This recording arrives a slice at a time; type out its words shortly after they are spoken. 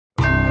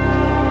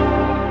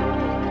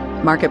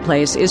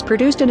Marketplace is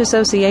produced in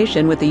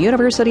association with the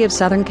University of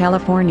Southern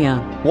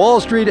California. Wall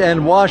Street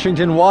and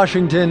Washington,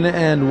 Washington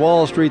and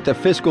Wall Street, the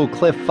fiscal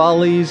cliff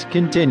follies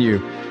continue.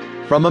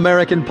 From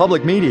American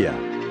Public Media,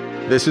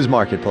 this is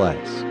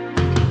Marketplace.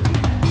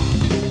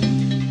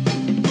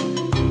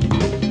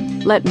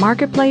 Let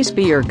Marketplace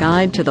be your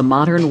guide to the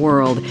modern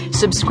world.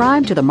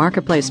 Subscribe to the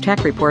Marketplace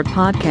Tech Report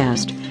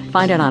podcast.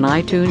 Find it on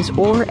iTunes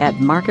or at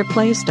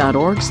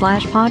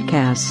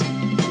marketplace.org/podcasts.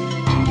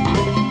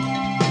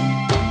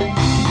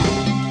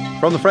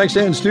 From the Frank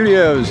Stanton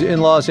Studios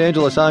in Los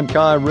Angeles, I'm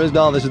Kai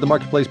Ryssdal. This is the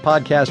Marketplace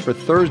podcast for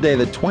Thursday,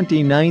 the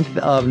 29th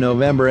of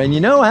November. And you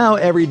know how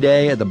every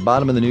day at the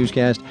bottom of the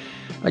newscast,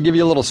 I give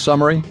you a little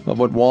summary of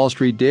what Wall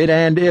Street did.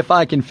 And if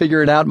I can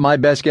figure it out, my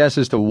best guess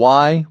as to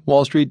why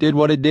Wall Street did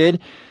what it did.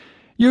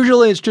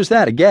 Usually it's just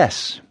that, a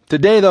guess.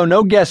 Today, though,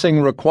 no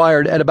guessing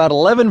required. At about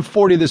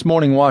 11:40 this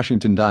morning,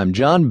 Washington time,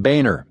 John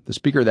Boehner, the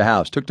Speaker of the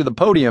House, took to the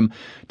podium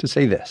to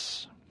say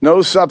this.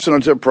 No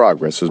substantive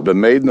progress has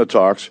been made in the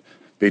talks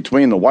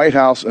between the White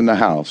House and the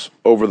House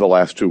over the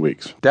last 2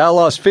 weeks. Dow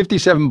lost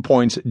 57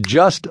 points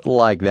just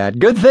like that.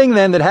 Good thing,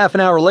 then, that half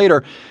an hour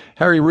later,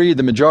 Harry Reid,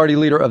 the majority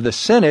leader of the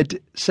Senate,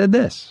 said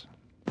this.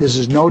 This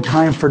is no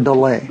time for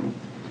delay.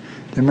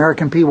 The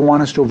American people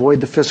want us to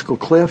avoid the fiscal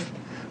cliff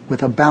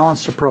with a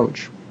balanced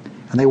approach,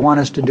 and they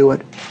want us to do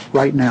it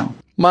right now.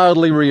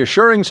 Mildly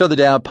reassuring, so the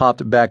Dow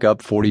popped back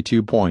up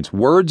 42 points.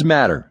 Words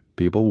matter.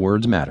 People,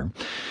 words matter.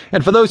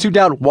 And for those who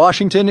doubt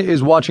Washington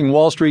is watching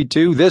Wall Street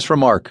too, this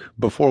remark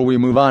before we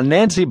move on.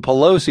 Nancy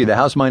Pelosi, the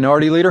House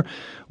Minority Leader,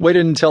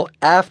 waited until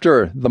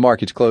after the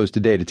markets closed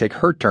today to take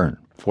her turn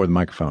for the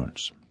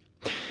microphones.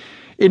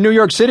 In New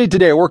York City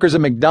today, workers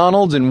at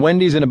McDonald's and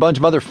Wendy's and a bunch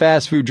of other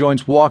fast food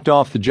joints walked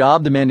off the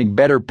job, demanding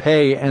better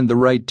pay and the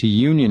right to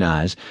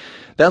unionize.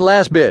 That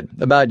last bit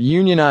about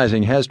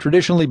unionizing has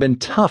traditionally been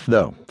tough,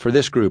 though, for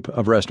this group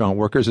of restaurant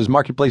workers, as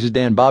Marketplace's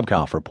Dan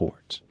Bobkoff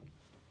reports.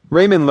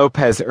 Raymond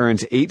Lopez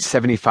earns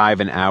 $8.75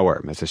 an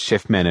hour as a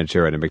shift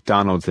manager at a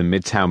McDonald's in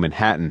Midtown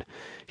Manhattan.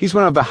 He's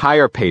one of the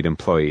higher-paid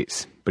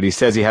employees, but he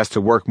says he has to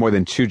work more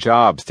than 2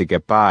 jobs to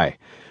get by.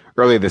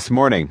 Early this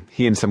morning,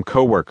 he and some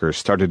co-workers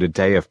started a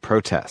day of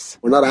protests.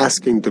 We're not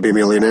asking to be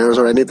millionaires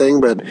or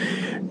anything, but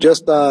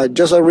just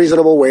a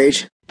reasonable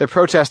wage. The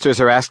protesters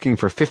are asking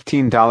for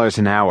 $15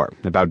 an hour,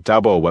 about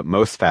double what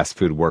most fast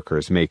food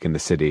workers make in the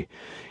city,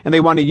 and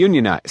they want to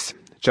unionize.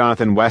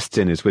 Jonathan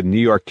Weston is with New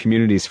York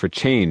Communities for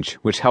Change,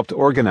 which helped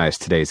organize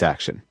today's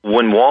action.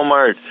 When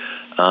Walmart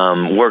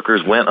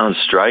workers went on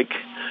strike,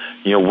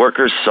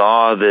 workers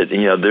saw that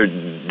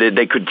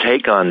they could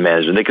take on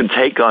management, they could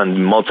take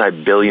on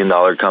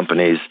multi-billion-dollar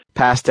companies.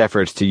 Past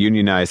efforts to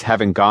unionize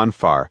haven't gone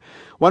far.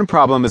 One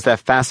problem is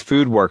that fast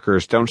food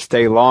workers don't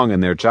stay long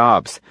in their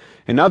jobs.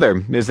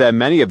 Another is that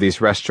many of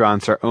these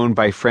restaurants are owned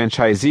by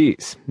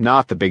franchisees,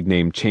 not the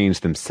big-name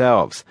chains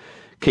themselves.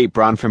 Kate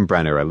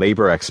Bronfenbrenner, a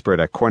labor expert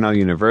at Cornell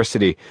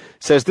University,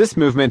 says this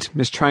movement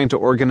is trying to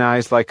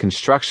organize like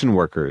construction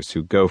workers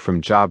who go from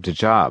job to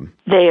job.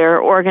 They are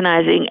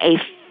organizing a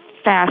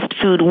fast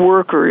food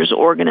workers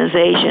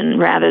organization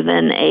rather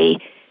than a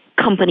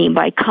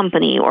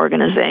company-by-company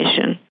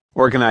organization.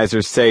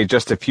 Organizers say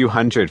just a few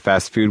hundred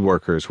fast food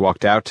workers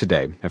walked out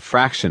today, a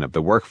fraction of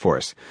the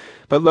workforce.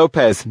 But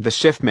Lopez, the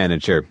shift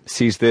manager,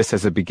 sees this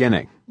as a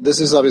beginning.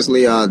 This is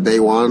obviously day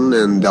one,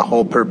 and the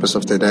whole purpose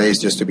of today is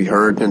just to be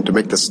heard and to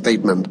make the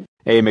statement.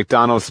 A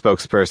McDonald's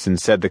spokesperson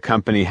said the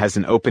company has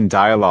an open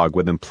dialogue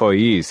with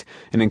employees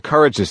and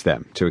encourages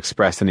them to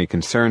express any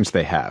concerns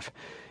they have.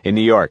 In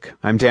New York,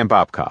 I'm Dan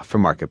Bobkoff for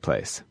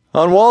Marketplace.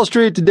 On Wall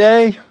Street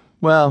today,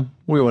 well,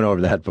 we went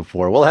over that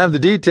before. We'll have the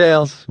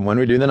details when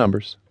we do the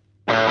numbers.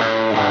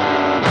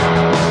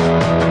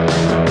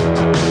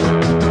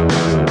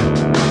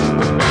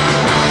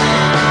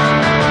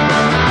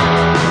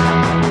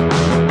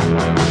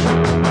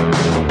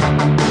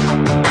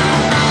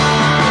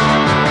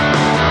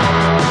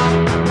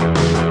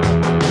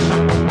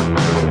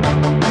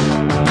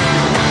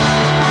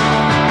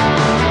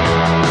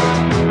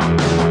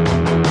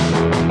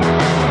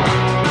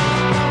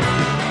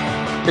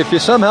 If you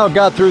somehow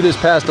got through this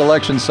past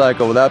election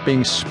cycle without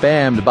being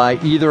spammed by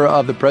either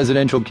of the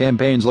presidential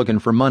campaigns looking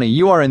for money,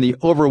 you are in the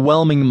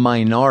overwhelming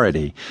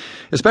minority,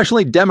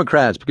 especially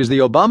Democrats, because the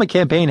Obama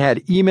campaign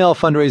had email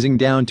fundraising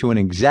down to an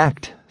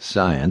exact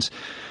science.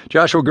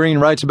 Joshua Green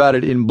writes about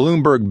it in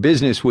Bloomberg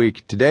Business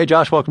Week today.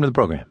 Josh, welcome to the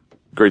program.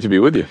 Great to be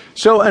with you.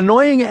 So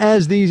annoying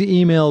as these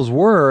emails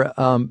were,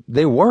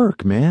 they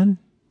work, man.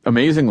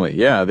 Amazingly,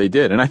 yeah, they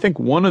did. And I think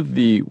one of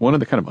the kind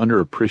of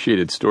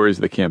underappreciated stories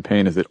of the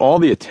campaign is that all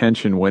the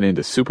attention went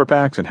into super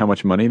PACs and how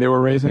much money they were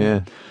raising.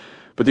 Yeah.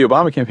 But the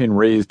Obama campaign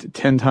raised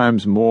 10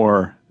 times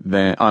more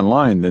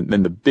online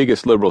than the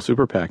biggest liberal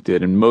super PAC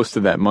did, and most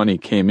of that money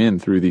came in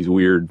through these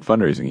weird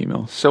fundraising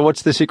emails. So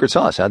what's the secret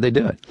sauce? How'd they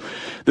do it?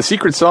 The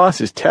secret sauce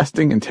is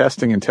testing and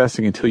testing and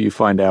testing until you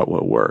find out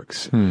what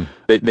works.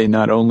 They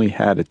not only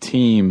had a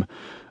team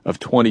of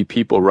 20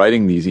 people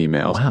writing these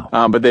emails.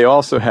 Wow. But they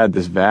also had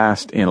this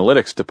vast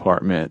analytics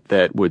department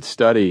that would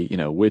study,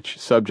 which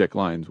subject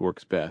lines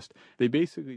works best. They basically